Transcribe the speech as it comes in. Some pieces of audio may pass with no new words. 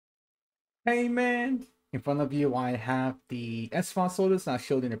Hey man, in front of you I have the sVars sorters I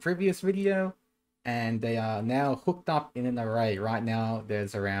showed in the previous video, and they are now hooked up in an array. Right now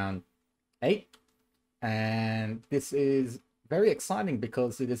there's around 8, and this is very exciting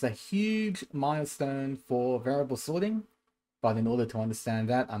because it is a huge milestone for variable sorting. But in order to understand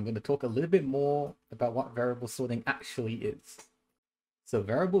that, I'm going to talk a little bit more about what variable sorting actually is. So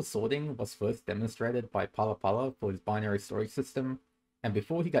variable sorting was first demonstrated by PallaPalla for his binary storage system, and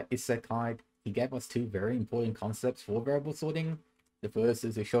before he got isekai'd, he gave us two very important concepts for variable sorting. The first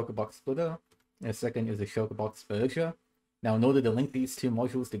is a shulker splitter, and the second is a shulker merger. Now, in order to link these two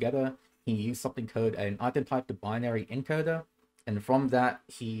modules together, he used something called an item type to binary encoder, and from that,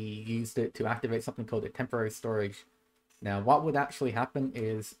 he used it to activate something called a temporary storage. Now, what would actually happen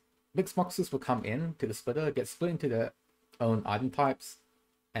is mixed boxes will come in to the splitter, get split into their own item types,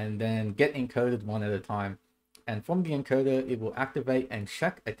 and then get encoded one at a time. And from the encoder, it will activate and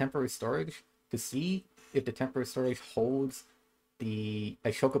check a temporary storage to see if the temporary storage holds a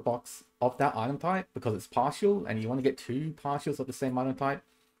shulker box of that item type, because it's partial and you want to get two partials of the same item type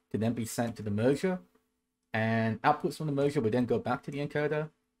to then be sent to the merger. And outputs from the merger will then go back to the encoder,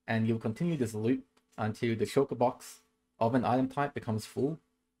 and you'll continue this loop until the shulker box of an item type becomes full,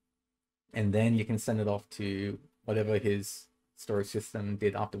 and then you can send it off to whatever his storage system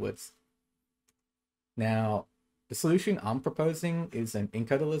did afterwards. Now, the solution I'm proposing is an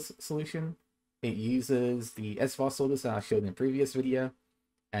encoderless solution. It uses the sVars sorters that I showed in the previous video,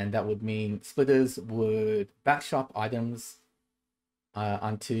 and that would mean splitters would backshop items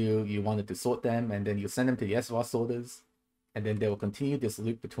until you wanted to sort them, and then you send them to the sVars sorters, and then they will continue this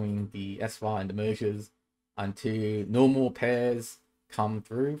loop between the sVar and the mergers until no more pairs come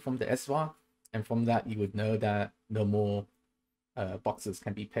through from the sVar, and from that you would know that no more boxes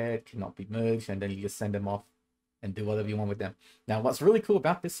can be paired, cannot be merged, and then you just send them off and do whatever you want with them. Now, what's really cool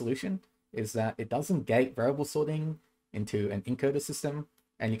about this solution is that it doesn't gate variable sorting into an encoder system,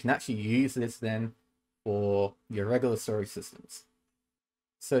 and you can actually use this then for your regular storage systems.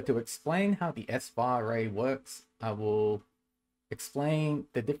 So to explain how the sVar array works, I will explain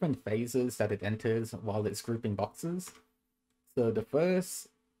the different phases that it enters while it's grouping boxes. So the first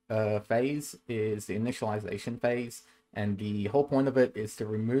phase is the initialization phase, and the whole point of it is to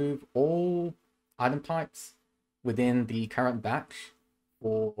remove all item types within the current batch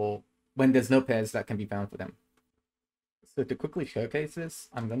for when there's no pairs that can be found for them. So to quickly showcase this,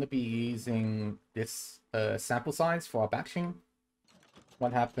 I'm going to be using this sample size for our batching.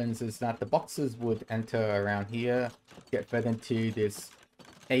 What happens is that the boxes would enter around here, get fed into this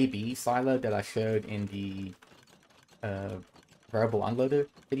AB silo that I showed in the variable unloader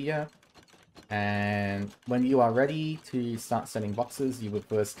video. And when you are ready to start sending boxes, you would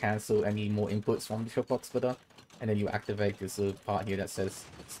first cancel any more inputs from the shulker splitter, and then you activate this little part here that says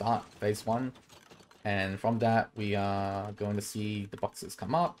start phase 1. And from that, we are going to see the boxes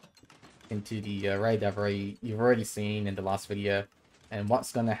come up into the array that you've already seen in the last video. And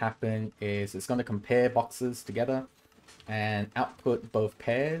what's going to happen is it's going to compare boxes together and output both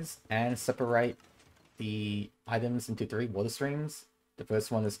pairs and separate the items into 3 water streams. The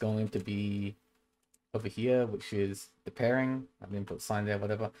first one is going to be over here, which is the pairing. I didn't put a sign there,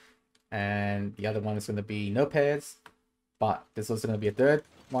 whatever. And the other one is going to be no pairs. But there's also going to be a third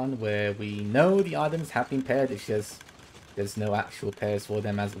one where we know the items have been paired. It's just there's no actual pairs for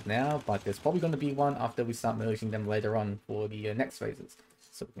them as of now, but there's probably going to be one after we start merging them later on for the next phases.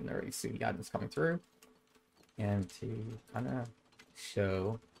 So we can already see the items coming through. And to kind of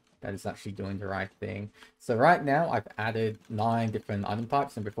show that it's actually doing the right thing. So right now I've added 9 different item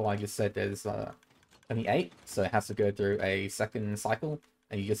types, and before I just said there's only 8, so it has to go through a second cycle,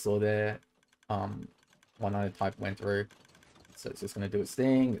 and you just saw there one item type went through. So it's just going to do its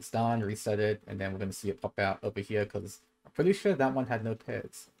thing, it's done, reset it, and then we're going to see it pop out over here because I'm pretty sure that one had no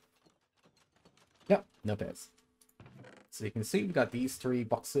pairs. Yep, no pairs. So you can see we've got these 3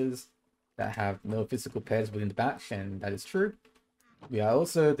 boxes that have no physical pairs within the batch, and that is true. We are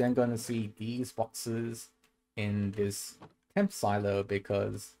also then going to see these boxes in this temp silo,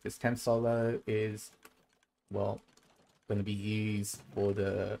 because this temp silo is, well, going to be used for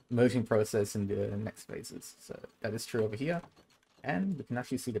the merging process in the next phases. So that is true over here. And we can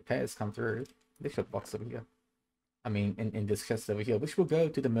actually see the pairs come through this box over here. I mean, in this chest over here, which will go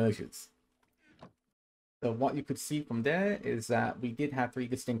to the mergers. So what you could see from there is that we did have 3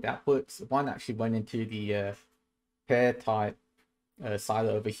 distinct outputs. One actually went into the pair type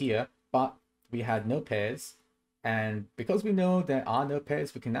silo over here, but we had no pairs. And because we know there are no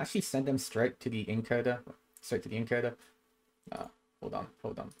pairs, we can actually send them straight to the encoder. Hold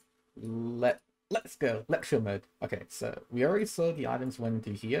on. Let let's go. Lecture mode. Okay, so we already saw the items went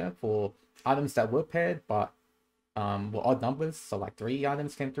into here for items that were paired, but were odd numbers. So like 3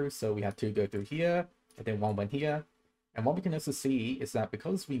 items came through, so we had 2 go through here, and then 1 went here. And what we can also see is that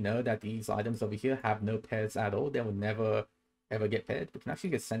because we know that these items over here have no pairs at all, they will never ever get paired, we can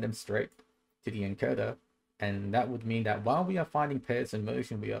actually just send them straight to the encoder. And that would mean that while we are finding pairs in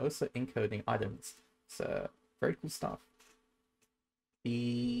motion, we are also encoding items. So very cool stuff.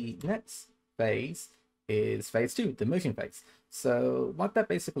 The next phase is phase 2, the motion phase. So what that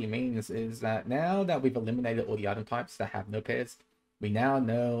basically means is that now that we've eliminated all the item types that have no pairs, we now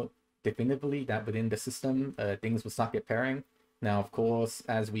know definitively that within the system, things will start get pairing. Now, of course,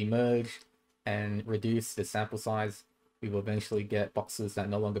 as we merge and reduce the sample size, we will eventually get boxes that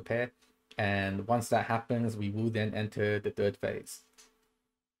no longer pair. And once that happens, we will then enter the 3rd phase.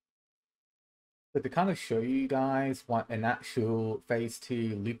 So to kind of show you guys what an actual phase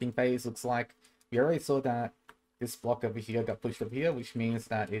 2 looping phase looks like, we already saw that this block over here got pushed over here, which means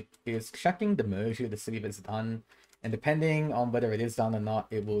that it is checking the merger to see if it's done. And depending on whether it is done or not,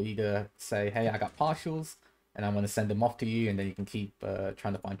 it will either say, hey, I got partials, and I'm going to send them off to you, and then you can keep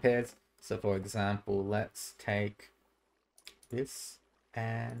trying to find pairs. So for example, let's take this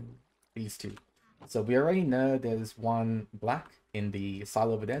and these 2. So we already know there's 1 black in the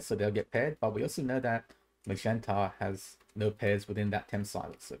silo over there, so they'll get paired, but we also know that magenta has no pairs within that temp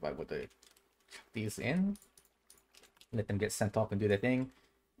silo. So if I were to chuck these in, let them get sent off and do their thing,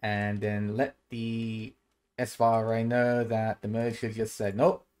 and then let the sVar array know that the merge has just said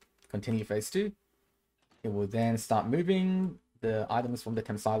nope, continue phase 2, it will then start moving the items from the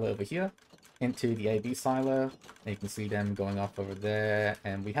temp silo over here into the AB silo, and you can see them going off over there.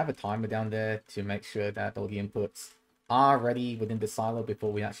 And we have a timer down there to make sure that all the inputs are ready within the silo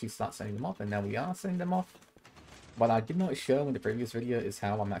before we actually start sending them off. And now we are sending them off. What I did not show in the previous video is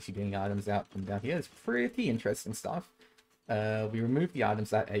how I'm actually getting items out from down here. It's pretty interesting stuff. We removed the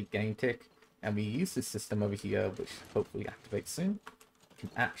items at 8 game tick, and we use this system over here, which hopefully activates soon. You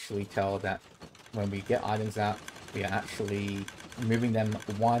can actually tell that when we get items out, we are actually moving them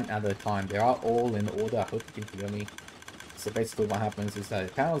one at a time. They are all in order. I hope you can hear me. So basically what happens is that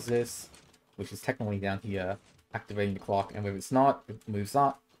it powers this, which is technically down here, activating the clock, and if it's not, it moves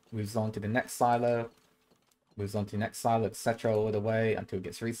up, moves on to the next silo, moves on to the next silo, etc. all the way until it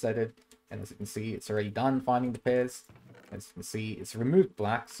gets resetted. And as you can see, it's already done finding the pairs. As you can see, it's removed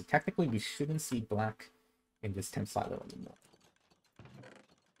black, so technically we shouldn't see black in this temp silo anymore.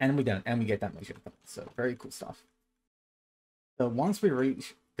 And we don't, and we get that measure. So very cool stuff. So once we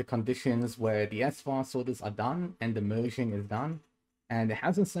reach the conditions where the sVars sorters are done and the merging is done, and it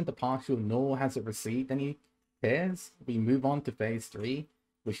hasn't sent a partial nor has it received any pairs, we move on to phase 3,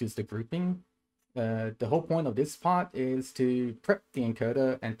 which is the grouping. The whole point of this part is to prep the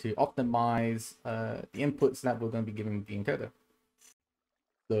encoder and to optimize the inputs that we're going to be giving the encoder.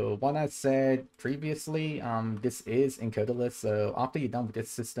 So what I said previously, this is encoderless. So after you're done with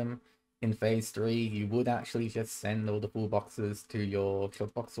this system in phase 3, you would actually just send all the full boxes to your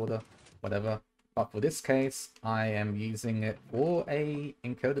choke box sorter, whatever. But for this case, I am using it for a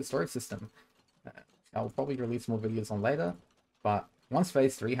encoded storage system. I'll probably release more videos on later, but once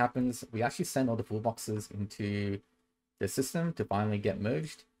phase 3 happens, we actually send all the full boxes into the system to finally get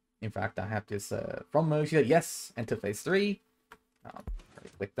merged. In fact, I have this from merger, yes, enter phase 3.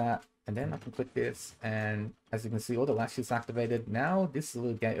 Click that, and then I can click this, and as you can see, all the latches activated. Now this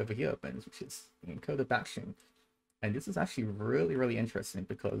little gate over here opens, which is the encoder batching. And this is actually really, really interesting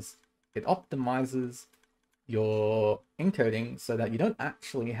because it optimizes your encoding so that you don't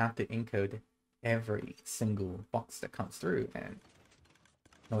actually have to encode every single box that comes through. And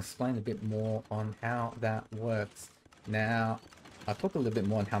I'll explain a bit more on how that works. Now, I'll talk a little bit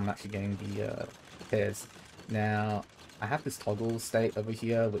more on how I'm actually getting the pairs. Now, I have this toggle state over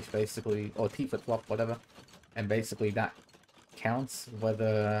here, which basically, or T flip-flop, whatever, and basically that counts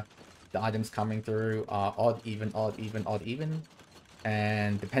whether the items coming through are odd, even, odd, even, odd, even.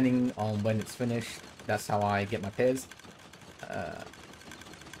 And depending on when it's finished, that's how I get my pairs.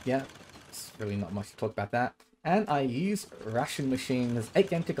 Yeah, it's really not much to talk about that. And I use Ration Machine's 8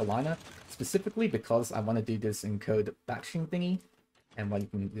 game tick aligner specifically because I want to do this encode batching thingy. And what you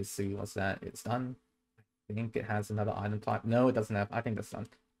can just see was that it's done. I think it has another item type. No, it doesn't have. I think that's done.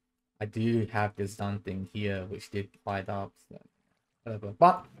 I do have this done thing here, which did light up. So whatever.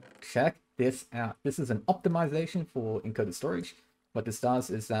 But check this out. This is an optimization for encoded storage. What this does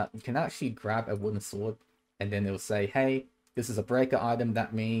is that you can actually grab a wooden sword, and then it will say, hey, this is a breaker item.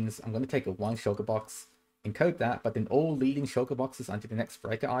 That means I'm going to take a 1 shulker box, encode that, but then all leading shulker boxes onto the next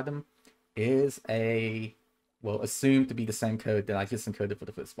breaker item is a will assume to be the same code that I just encoded for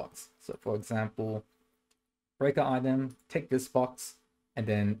the first box. So for example, breaker item, take this box, and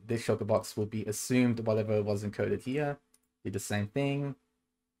then this shulker box will be assumed whatever was encoded here. Do the same thing,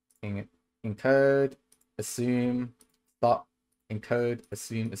 encode, assume, stop, encode,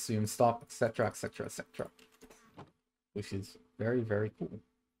 assume, stop, etc, etc, etc. Which is very, very cool.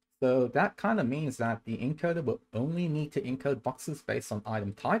 So that kind of means that the encoder will only need to encode boxes based on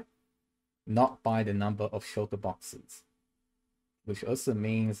item type, not by the number of shulker boxes. Which also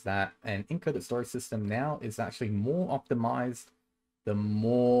means that an encoded storage system now is actually more optimized the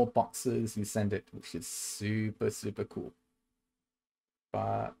more boxes you send it, which is super, super cool.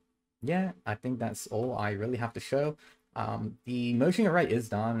 But yeah, I think that's all I really have to show. The merging array is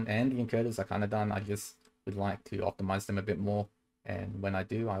done and the encoders are kind of done. I just would like to optimize them a bit more. And when I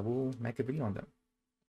do, I will make a video on them.